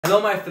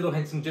Hello my fellow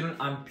handsome gentlemen,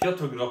 I'm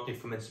Piotr Grotnik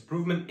from Men's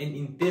Improvement, and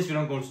in this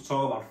video I'm going to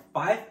talk about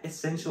 5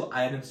 essential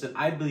items that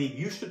I believe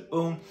you should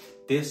own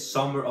this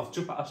summer of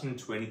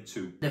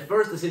 2022. The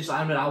first essential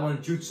item that I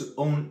want you to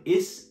own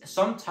is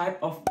some type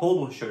of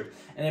polo shirt.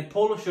 And a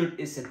polo shirt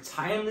is a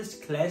timeless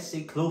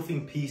classic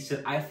clothing piece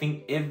that I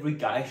think every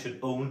guy should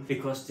own,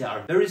 because they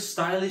are very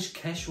stylish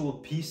casual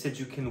piece that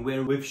you can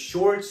wear with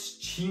shorts,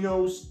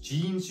 chinos,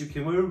 jeans. You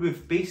can wear it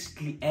with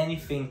basically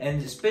anything, and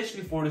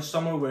especially for the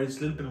summer where it's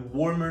a little bit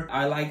warmer,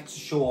 I like to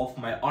show off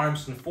my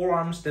arms and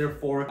forearms.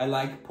 Therefore I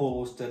like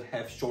polos that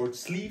have short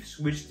sleeves,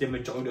 which the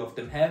majority of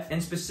them have.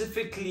 And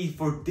specifically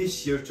for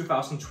this year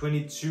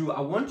 2022,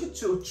 I want you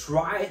to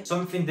try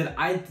something that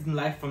I didn't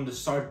like from the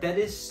start. That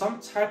is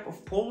some type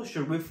of polo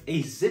shirt with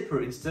a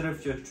zipper instead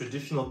of your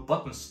traditional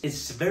buttons.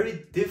 It's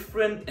very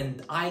different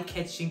and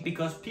eye-catching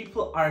because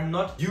people are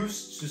not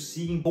used to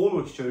seeing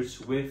polo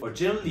shirts with, or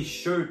generally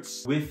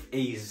shirts with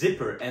a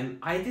zipper, and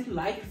I didn't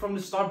like it from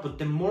the start, but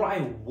the more I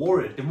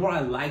wore it, the more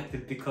I liked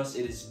it because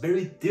it is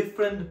very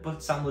different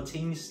but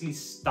simultaneously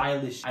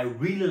stylish. I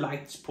really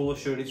like this polo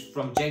shirt. It's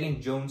from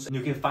Jade Jones, and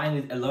you can find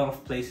it a lot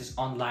of places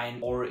online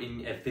or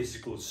in a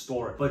physical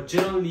store. But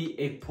generally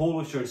a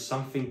polo shirt is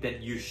something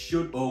that you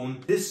should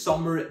own this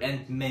summer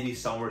and many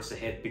summers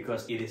ahead,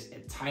 because it is a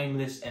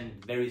timeless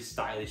and very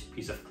stylish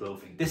piece of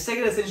clothing. The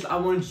second essential I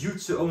want you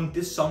to own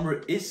this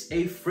summer is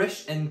a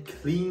fresh and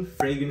clean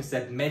fragrance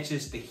that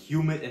matches the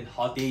humid and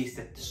hot days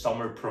that the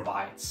summer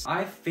provides.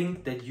 I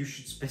think that you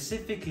should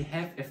specifically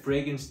have a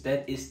fragrance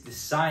that is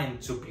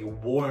designed to be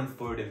worn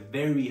for the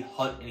very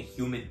hot and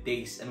humid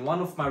days. And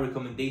one of my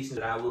recommendations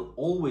that I will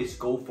always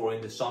go for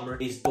in the summer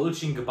is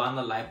Dolce &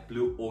 Gabbana Light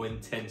Blue Eau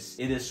Intense.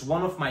 It is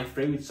one of my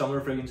favorite summer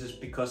fragrances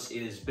because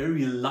it is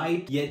very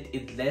light, yet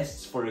it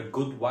lasts for a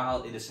good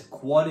while. It is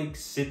aquatic,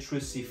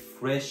 citrusy,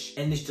 fresh,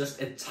 and it's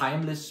just a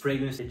timeless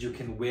fragrance that you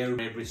can wear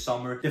every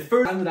summer. The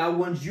first item that I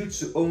want you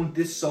to own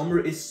this summer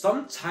is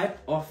some type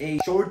of a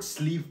short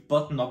sleeve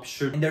button-up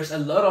shirt. And there's a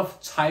lot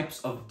of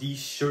types of these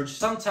shirts.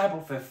 Some type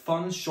of a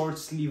fun short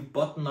sleeve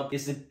button-up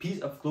is a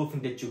piece of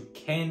clothing that you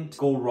can't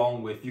go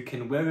wrong with. You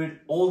can wear it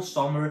all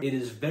summer. It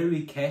is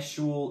very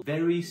casual,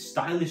 very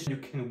stylish. You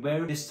can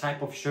wear this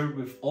type of shirt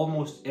with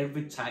almost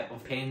every type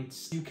of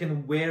pants. You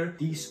can wear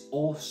these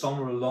all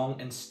summer long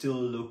and still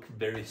look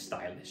very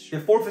stylish. The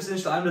fourth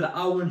essential item that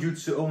I want you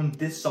to own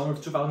this summer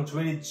of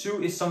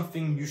 2022 is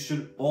something you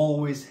should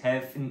always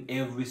have in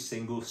every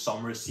single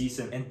summer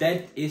season, and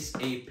that is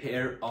a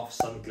pair of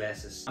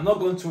sunglasses. I'm not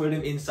going to wear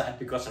them inside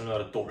because I'm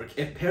not a dork.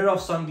 A pair of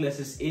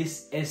sunglasses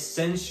is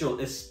essential,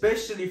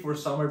 especially for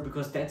summer,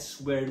 because that's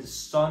where the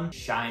sun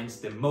shines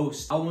the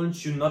most. I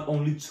want you not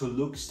only to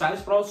look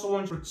stylish, but also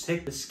want to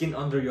protect the skin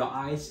under your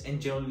eyes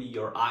and generally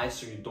your eyes,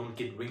 so you don't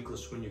get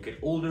wrinkles when you get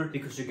older,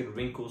 because you get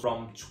wrinkles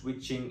from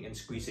twitching and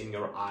squeezing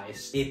your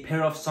eyes. A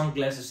pair of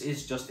sunglasses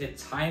is just a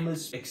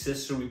timeless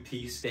accessory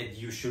piece that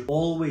you should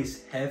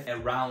always have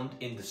around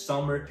in the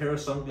summer. A pair of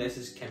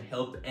sunglasses can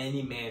help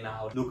any man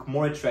out look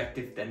more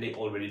attractive than they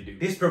already do.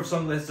 This pair of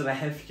sunglasses that I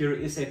have here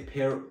is a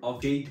pair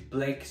of Jade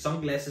black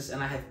sunglasses,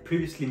 and I have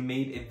previously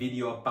made a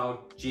video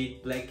about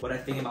Jade black, what I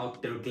think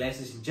about their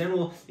glasses in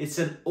general. It's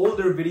an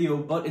older video,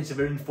 but it's a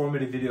very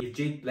informative video if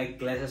Jade black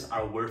glasses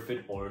are worth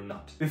it or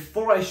not.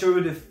 Before I show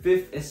you the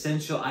fifth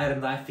essential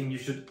item that I think you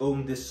should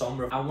own this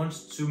summer, I want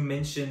to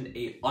mention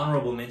a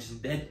honorable mention,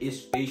 that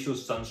is facial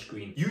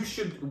sunscreen. You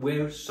should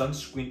wear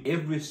sunscreen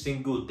every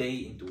single day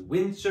into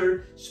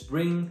winter,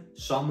 spring,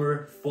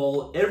 summer,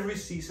 fall, every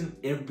season,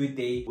 every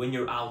day. When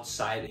you're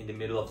outside in the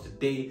middle of the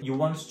day, you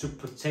want to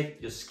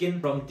protect your skin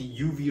from the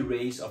UV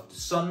rays of the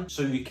sun,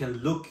 so you can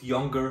look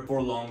younger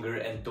for longer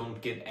and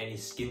don't get any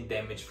skin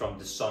damage from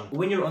the sun.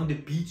 When you're on the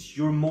beach,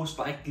 you're most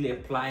likely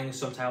applying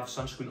some type of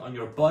sunscreen on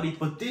your body,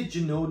 but did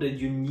you know that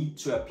you need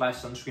to apply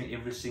sunscreen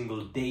every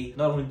single day,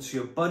 not only to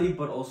your body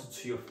but also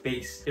to your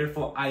face?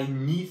 Therefore, I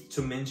need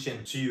to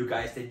mention to you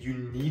guys that you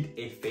need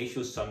a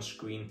facial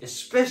sunscreen,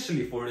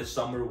 especially for the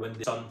summer when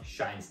the sun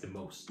shines the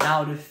most.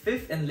 Now, the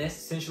fifth and last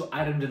essential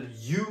item that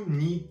you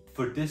need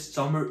for this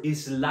summer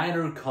is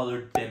lighter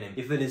colored denim.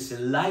 If it is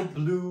light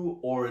blue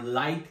or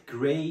light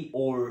gray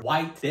or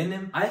white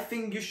denim, I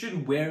think you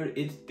should wear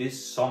it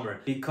this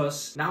summer,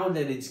 because now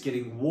that it's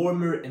getting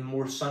warmer and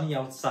more sunny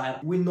outside,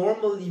 we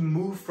normally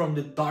move from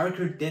the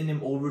darker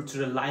denim over to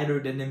the lighter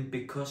denim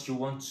because you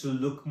want to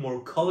look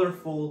more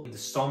colorful in the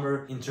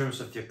summer in terms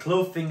of your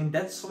clothing. And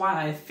that's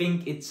why I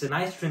think it's a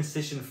nice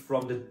transition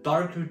from the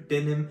darker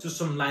denim to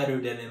some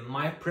lighter denim.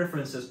 My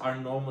preferences are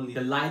normally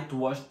the light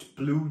washed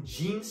blue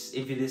jeans,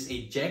 if it is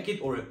a jacket,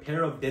 or a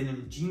pair of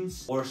denim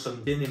jeans, or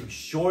some denim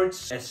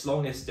shorts, as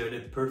long as they're the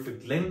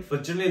perfect length.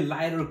 But generally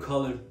lighter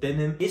colored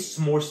denim is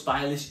more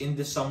stylish in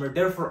the summer.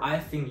 Therefore, I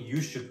think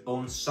you should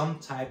own some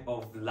type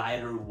of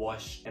lighter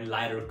wash and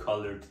lighter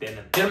colored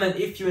denim. Gentlemen,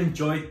 if you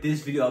enjoyed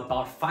this video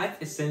about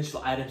 5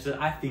 essential items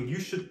that I think you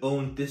should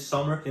own this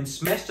summer, then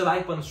smash the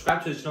like button,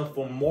 subscribe to the channel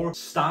for more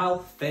style,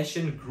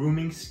 fashion,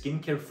 grooming,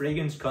 skincare,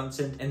 fragrance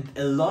content, and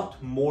a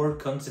lot more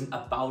content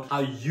about how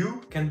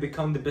you can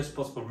become the best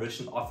possible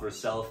version of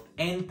yourself.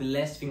 And the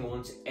last thing I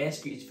want to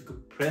ask you is if you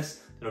could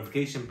press the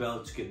notification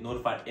bell to get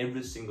notified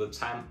every single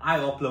time I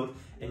upload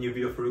a new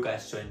video for you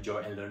guys to enjoy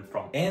and learn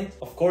from. And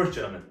of course,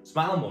 gentlemen,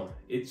 smile more.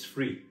 It's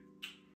free.